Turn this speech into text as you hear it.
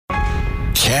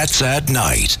Cats at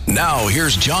Night. Now,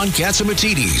 here's John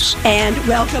Catsimatidis. And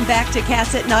welcome back to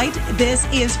Cats at Night. This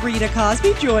is Rita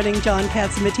Cosby joining John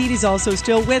Catsimatidis, also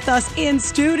still with us in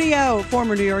studio.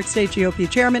 Former New York State GOP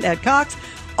Chairman Ed Cox,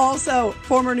 also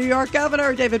former New York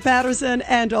Governor David Paterson,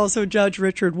 and also Judge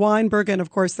Richard Weinberg, and of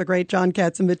course the great John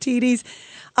Catsimatidis.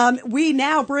 We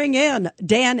now bring in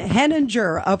Dan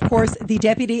Henninger, of course, the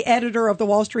deputy editor of the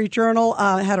Wall Street Journal,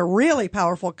 had a really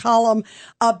powerful column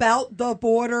about the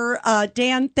border.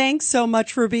 Dan, thanks so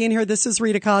much for being here. This is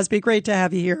Rita Cosby. Great to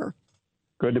have you here.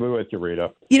 Good to be with you,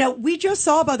 Rita. You know, we just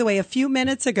saw, by the way, a few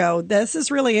minutes ago, this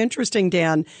is really interesting,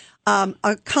 Dan,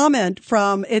 a comment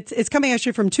from, it's coming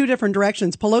actually from two different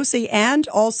directions, Pelosi and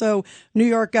also New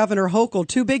York Governor Hochul,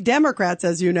 two big Democrats,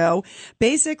 as you know,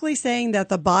 basically saying that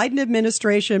the Biden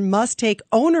administration must take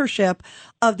ownership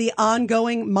of the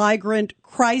ongoing migrant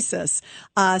crisis,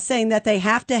 saying that they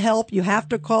have to help. You have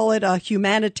to call it a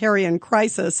humanitarian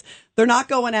crisis. They're not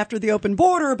going after the open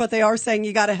border, but they are saying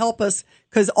you got to help us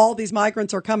because all these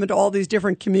migrants are coming to all these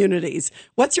different communities.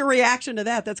 What's your reaction to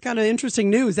that? That's kind of interesting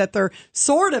news that they're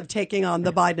sort of taking on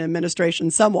the Biden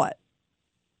administration somewhat.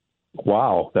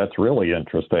 Wow, that's really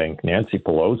interesting. Nancy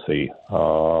Pelosi.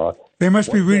 They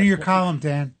must be reading your column,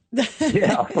 Dan.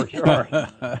 Yeah, for sure.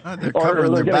 They're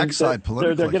covering their backside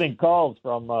politically. They're getting calls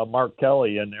from Mark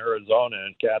Kelly in Arizona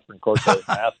and Catherine Cortez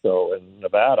Masto in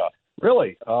Nevada.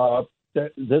 Really,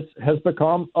 this has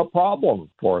become a problem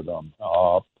for them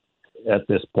at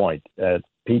this point.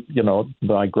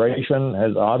 Migration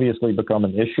has obviously become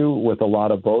an issue with a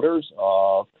lot of voters.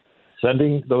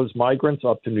 Sending those migrants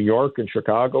up to New York and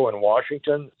Chicago and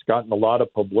Washington, it's gotten a lot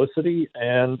of publicity,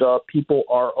 and people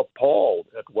are appalled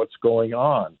at what's going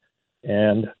on.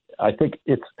 And I think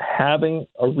it's having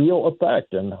a real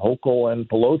effect, and Hochul and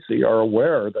Pelosi are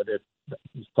aware that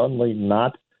it's suddenly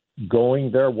not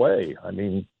going their way. I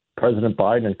mean, President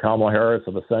Biden and Kamala Harris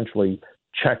have essentially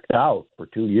checked out for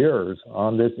 2 years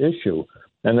on this issue.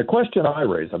 And the question I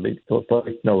raise, I mean, let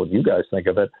me know what you guys think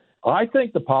of it. I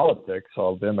think the politics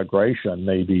of immigration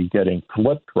may be getting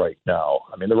flipped right now.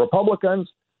 I mean, the Republicans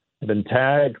have been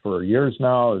tagged for years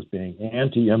now as being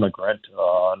anti-immigrant,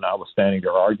 notwithstanding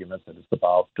their arguments that it's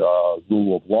about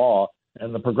rule of law.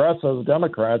 And the progressive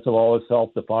Democrats have always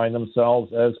self-defined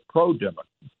themselves as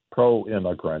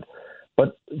pro-immigrant.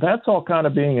 But that's all kind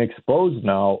of being exposed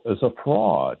now as a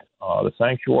fraud. The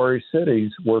sanctuary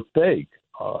cities were fake.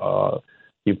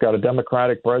 You've got a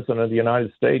Democratic president of the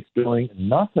United States doing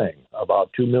nothing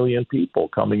about 2 million people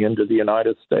coming into the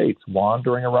United States,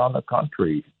 wandering around the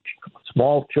country,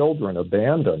 small children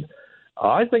abandoned.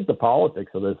 I think the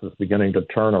politics of this is beginning to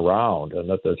turn around, and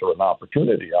that there's an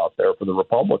opportunity out there for the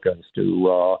Republicans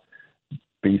to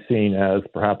be seen as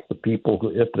perhaps the people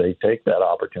who, if they take that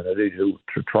opportunity,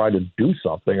 to try to do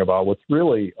something about what's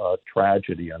really a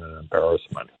tragedy and an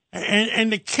embarrassment.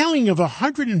 And the killing of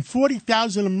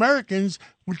 140,000 Americans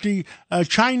with the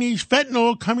Chinese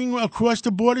fentanyl coming across the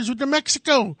borders with the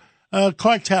Mexico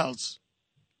cartels.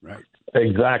 Right.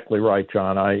 Exactly right,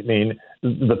 John. I mean,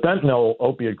 the fentanyl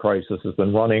opiate crisis has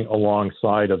been running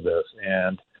alongside of this.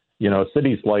 And, you know,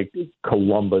 cities like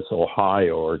Columbus,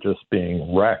 Ohio are just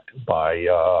being wrecked by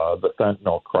the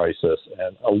fentanyl crisis.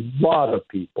 And a lot of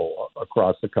people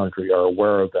across the country are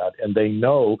aware of that. And they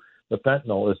know the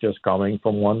fentanyl is just coming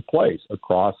from one place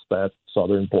across that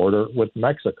southern border with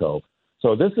Mexico.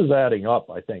 So this is adding up,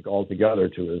 I think, altogether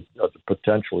to a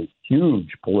potentially huge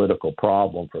political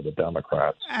problem for the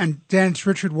Democrats. And Dan, it's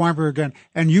Richard Weinberg again.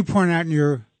 And you point out in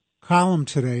your column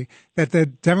today that the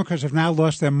Democrats have now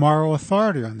lost their moral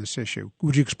authority on this issue.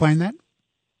 Would you explain that?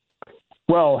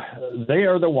 Well, they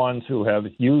are the ones who have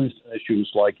used issues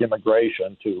like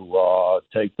immigration to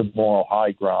take the moral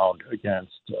high ground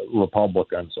against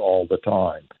Republicans all the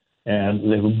time.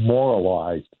 And they've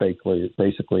moralized, basically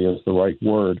is the right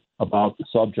word, about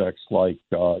subjects like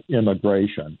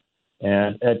immigration.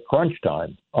 And at crunch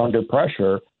time, under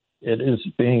pressure, it is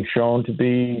being shown to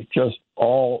be just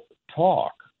all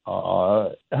talk. I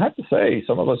have to say,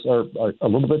 some of us are a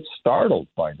little bit startled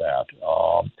by that.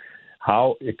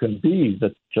 How it can be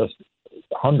that just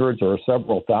hundreds or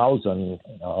several thousand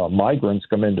migrants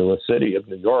come into a city of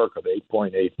New York of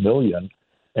 8.8 million,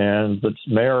 and the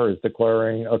mayor is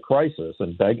declaring a crisis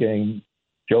and begging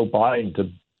Joe Biden to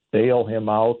bail him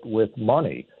out with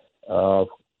money.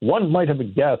 One might have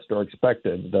guessed or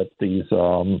expected that these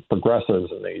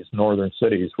progressives in these northern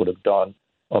cities would have done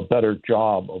a better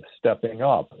job of stepping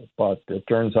up, but it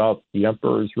turns out the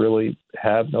emperors really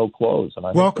have no clothes. And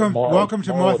I welcome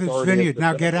to Martha's Vineyard.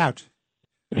 Now get out.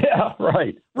 Yeah,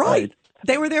 right.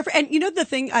 They were there and you know the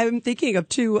thing I'm thinking of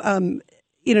too.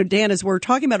 Dan, as we're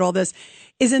talking about all this,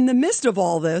 is in the midst of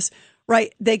all this,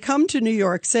 right? They come to New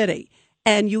York City.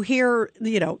 And you hear,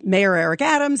 Mayor Eric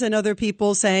Adams and other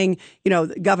people saying,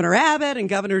 Governor Abbott and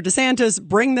Governor DeSantis,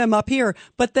 bring them up here.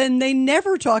 But then they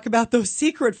never talk about those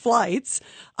secret flights.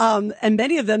 And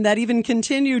many of them that even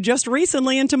continue just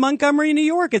recently into Montgomery, New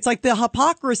York. It's like the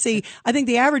hypocrisy. I think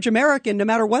the average American, no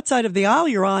matter what side of the aisle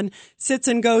you're on, sits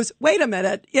and goes, wait a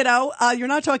minute, you're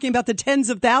not talking about the tens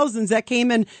of thousands that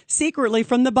came in secretly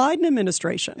from the Biden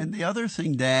administration. And the other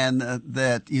thing, Dan,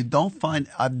 that you don't find,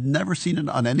 I've never seen it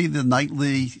on any of the nightly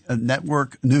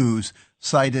network news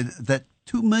cited that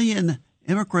 2 million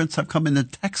immigrants have come into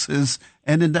Texas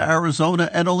and into Arizona,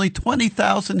 and only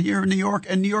 20,000 here in New York,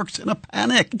 and New York's in a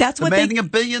panic. That's what demanding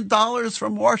 $1 billion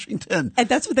from Washington. And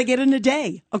that's what they get in a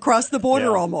day, across the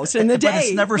border almost, in the day. But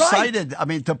it's never right. cited. I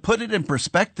mean, to put it in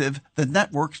perspective, the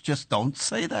networks just don't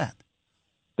say that.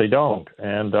 They don't.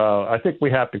 And I think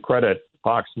we have to credit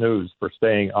Fox News for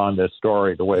staying on this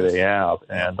story the way they have.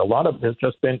 And a lot of it has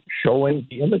just been showing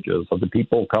the images of the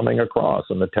people coming across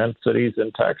in the tent cities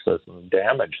in Texas and the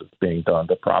damage that's being done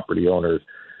to property owners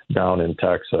down in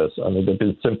Texas. I mean, they've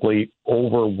been simply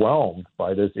overwhelmed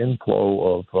by this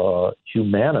inflow of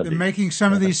humanity. They're making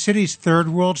some of these cities third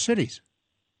world cities.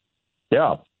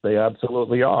 Yeah, they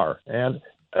absolutely are. And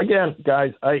again,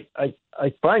 guys, I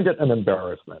find it an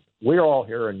embarrassment. We're all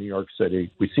here in New York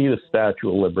City. We see the Statue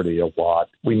of Liberty a lot.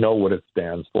 We know what it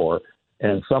stands for.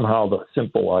 And somehow the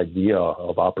simple idea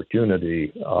of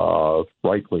opportunity,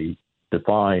 rightly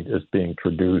defined, is being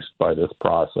traduced by this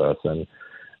process. And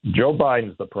Joe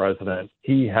Biden's the president.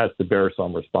 He has to bear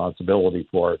some responsibility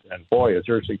for it. And boy, as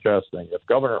you're suggesting, if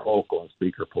Governor Hochul and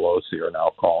Speaker Pelosi are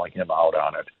now calling him out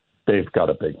on it, they've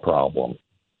got a big problem.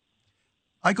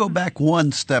 I go back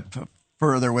one step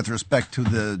further with respect to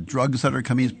the drugs that are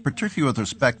coming, particularly with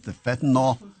respect to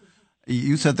fentanyl.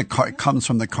 You said it comes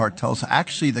from the cartels.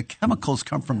 Actually, the chemicals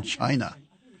come from China.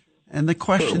 And the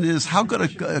question is, how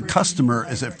good a customer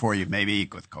is it for you? Maybe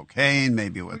with cocaine,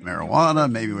 maybe with marijuana,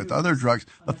 maybe with other drugs.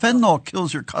 But fentanyl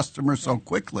kills your customer so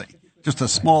quickly, just a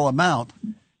small amount.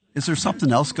 Is there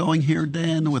something else going here,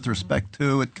 Dan, with respect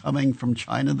to it coming from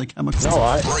China, the chemicals?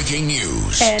 Breaking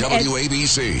news,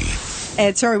 WABC.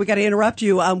 And sorry, we got to interrupt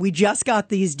you. We just got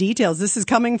these details. This is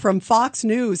coming from Fox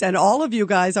News. And all of you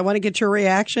guys, I want to get your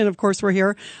reaction. Of course, we're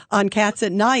here on Cats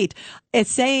at Night.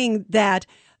 It's saying that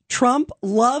Trump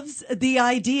loves the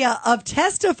idea of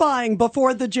testifying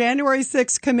before the January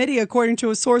 6th committee, according to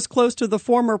a source close to the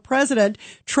former president.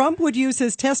 Trump would use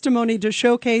his testimony to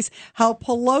showcase how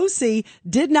Pelosi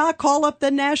did not call up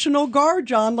the National Guard,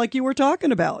 John, like you were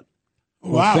talking about.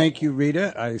 Well, Wow. thank you,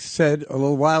 Rita. I said a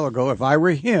little while ago, if I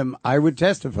were him, I would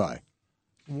testify.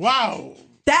 Wow.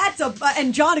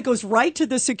 And John, it goes right to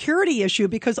the security issue,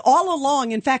 because all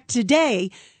along, in fact,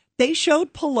 today, they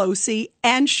showed Pelosi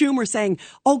and Schumer saying,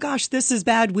 oh, gosh, this is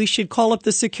bad. We should call up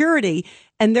the security.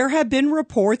 And there have been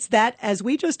reports that, as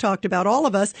we just talked about, all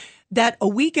of us, that a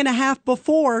week and a half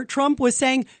before, Trump was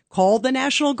saying, call the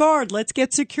National Guard, let's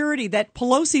get security, that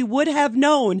Pelosi would have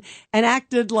known and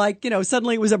acted like,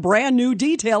 suddenly it was a brand new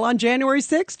detail on January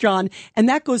 6th, John. And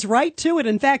that goes right to it.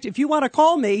 In fact, if you want to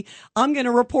call me, I'm going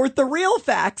to report the real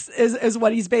facts, is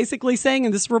what he's basically saying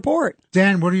in this report.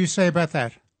 Dan, what do you say about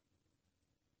that?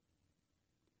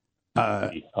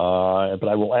 But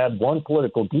I will add one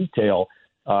political detail.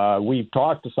 We've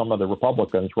talked to some of the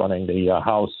Republicans running the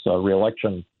House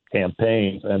reelection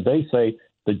campaigns, and they say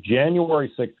the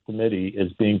January 6th committee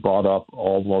is being brought up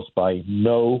almost by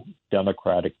no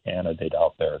Democratic candidate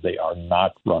out there. They are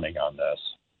not running on this.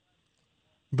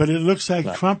 But it looks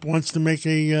like Trump wants to make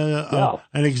an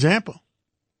example.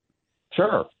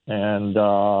 Sure. And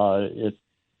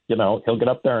he'll get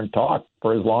up there and talk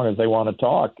for as long as they want to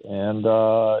talk. And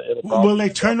will they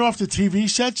turn off the TV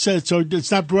sets so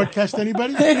it's not broadcast to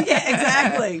anybody? Yeah,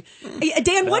 exactly.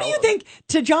 Dan, what do you think,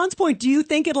 to John's point, do you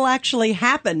think it'll actually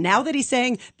happen now that he's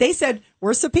saying, they said,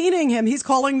 we're subpoenaing him, he's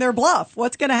calling their bluff?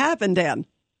 What's going to happen, Dan?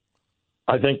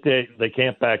 I think they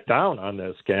can't back down on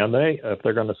this, can they? If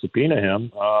they're going to subpoena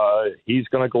him, he's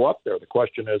going to go up there. The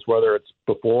question is whether it's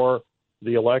before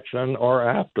the election or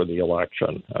after the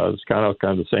election. It's kind of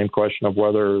the same question of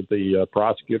whether the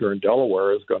prosecutor in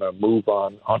Delaware is going to move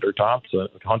on Hunter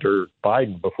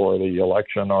Biden before the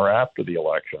election or after the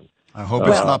election. I hope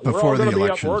it's not before the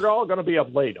election. We're all going to be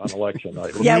up late on election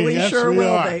night. Yeah, we Yes, sure we will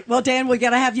are. be. Well, Dan, we're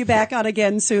going to have you back on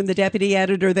again soon. The deputy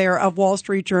editor there of Wall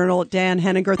Street Journal, Dan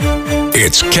Henninger.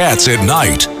 It's Cats at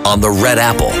Night on the Red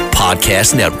Apple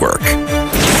Podcast Network.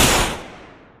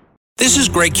 This is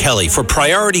Greg Kelly for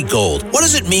Priority Gold. What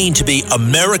does it mean to be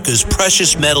America's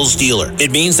precious metals dealer? It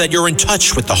means that you're in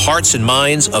touch with the hearts and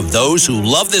minds of those who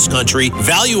love this country,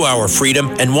 value our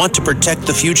freedom, and want to protect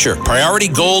the future. Priority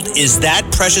Gold is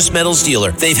that precious metals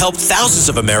dealer. They've helped thousands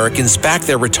of Americans back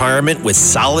their retirement with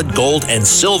solid gold and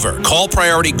silver. Call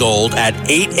Priority Gold at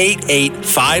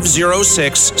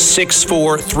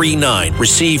 888-506-6439.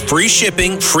 Receive free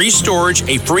shipping, free storage,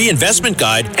 a free investment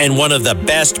guide, and one of the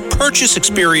best purchase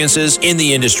experiences in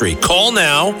the industry. Call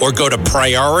now or go to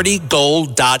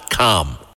PriorityGold.com.